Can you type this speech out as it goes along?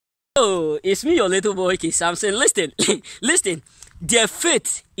Hello, it's me, your little boy, K. Samson. Listen, listen. Their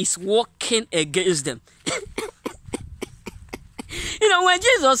faith is working against them. You know, when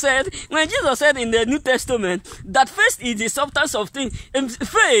Jesus said in the New Testament that faith is the substance of things,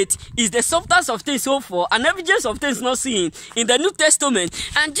 faith is the substance of things hoped for and evidence of things not seen in the New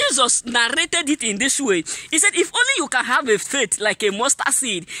Testament, and Jesus narrated it in this way. He said, if only you can have a faith like a mustard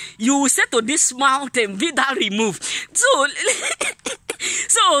seed, you will say to this mountain, be thou removed. So,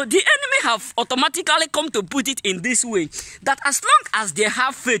 so the enemy have automatically come to put it in this way, that as long as they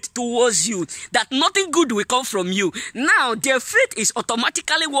have faith towards you, that nothing good will come from you. Now, their faith is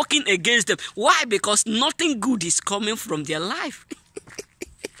automatically working against them. Why? Because nothing good is coming from their life.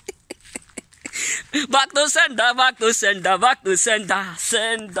 Back to sender, back to sender, back to sender,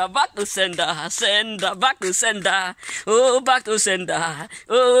 sender, back to sender, sender, back to sender, oh, back to sender,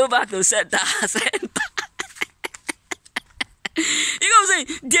 oh, back to sender, sender. You know what I'm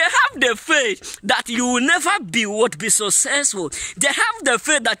saying? They have the faith that you will never be successful. They have the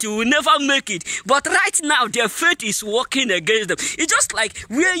faith that you will never make it. But right now, their faith is working against them. It's just like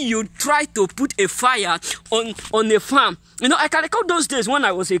where you try to put a fire on a farm. You know, I can recall those days when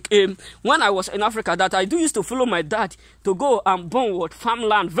I was in Africa that I used to follow my dad to go and burn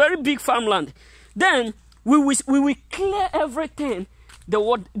farmland, very big farmland. Then we will clear everything.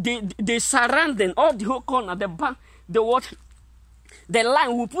 The surrounding, all the whole corner, the bank, the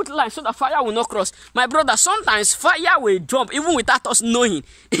line, we put line so the fire will not cross. My brother, sometimes fire will jump even without us knowing.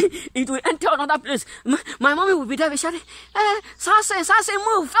 It will enter another place. My mommy will be there shouting, Sase,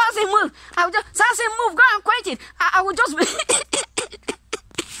 move, Sase, move. I will just, Sase, move, go and quench it. I will just be...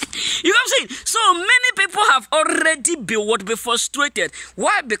 You know what I'm saying? So many people have already been frustrated.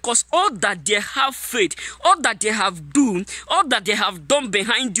 Why? Because all that they have faith, all that they have done, all that they have done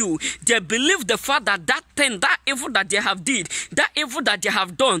behind you, they believe the fact that that thing, that evil that they have did, that evil that they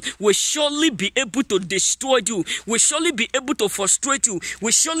have done will surely be able to destroy you, will surely be able to frustrate you,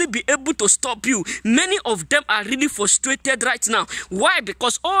 will surely be able to stop you. Many of them are really frustrated right now. Why?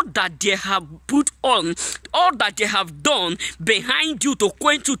 Because all that they have put on, all that they have done behind you to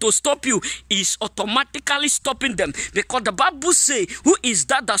quench you, to stop you, is automatically stopping them. Because the Bible says, who is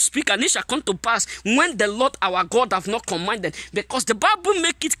that speak, and it shall come to pass when the Lord our God have not commanded. Because the Bible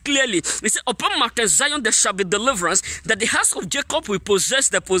make it clearly. It says, upon Mount Zion there shall be deliverance, that the house of Jacob will possess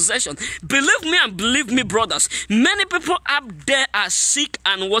the possession. Believe me and believe me, brothers, many people up there are sick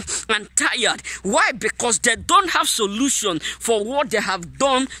and tired. Why? Because they don't have solution for what they have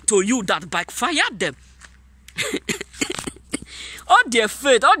done to you that backfired them. All their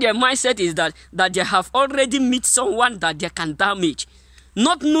faith, all their mindset is that they have already met someone that they can damage.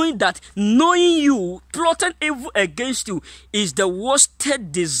 Not knowing that knowing you, plotting evil against you, is the worst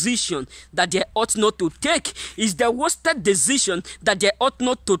decision that they ought not to take. Is the worst decision that they ought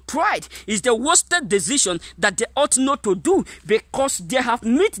not to try. Is the worst decision that they ought not to do, because they have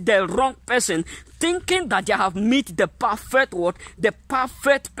met the wrong person, thinking that they have met the perfect word, the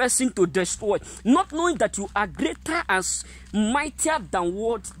perfect person to destroy, not knowing that you are greater and mightier than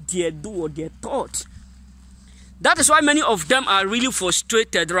what they do or they thought. That is why many of them are really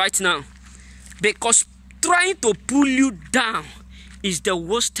frustrated right now, because trying to pull you down is the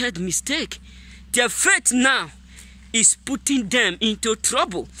worst mistake. Their faith now is putting them into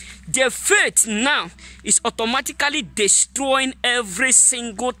trouble. Their faith now is automatically destroying every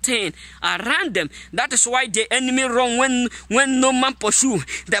single thing around them. That is why the enemy run when no man pursue.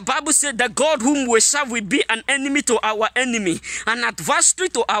 The Bible said that God whom we serve will be an enemy to our enemy, an adversary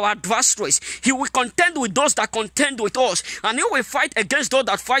to our adversaries. He will contend with those that contend with us, and he will fight against those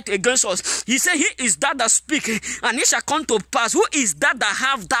that fight against us. He said, he is that speak, and it shall come to pass. Who is that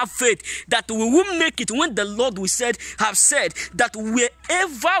have that faith that we will make it when the Lord have said that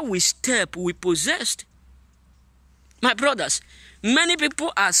wherever we step, we possessed? My brothers, many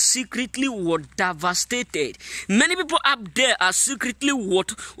people are secretly devastated. Many people up there are secretly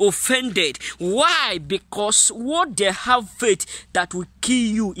offended. Why? Because what they have faith that will kill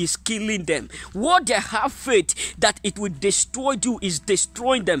you is killing them. What they have faith that it will destroy you is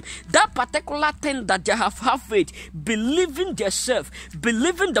destroying them. That particular thing that they have faith, believing themselves,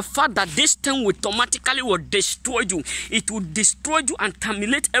 believing the fact that this thing will automatically destroy you. It will destroy you and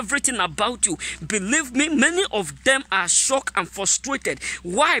terminate everything about you. Believe me, many of them are shocked and frustrated.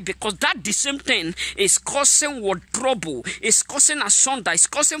 Why? Because that the same thing is causing trouble, is causing asunder, is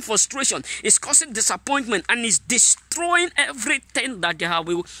causing frustration, is causing disappointment, and is destroying everything that they have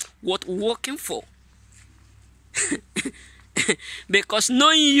working for. Because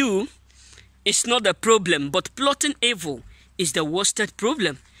knowing you is not the problem, but plotting evil is the worst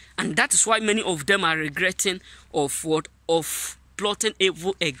problem. And that is why many of them are regretting of plotting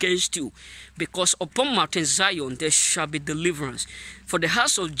evil against you, because upon Mountain Zion there shall be deliverance. For the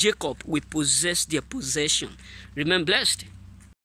house of Jacob will possess their possession. Remain blessed.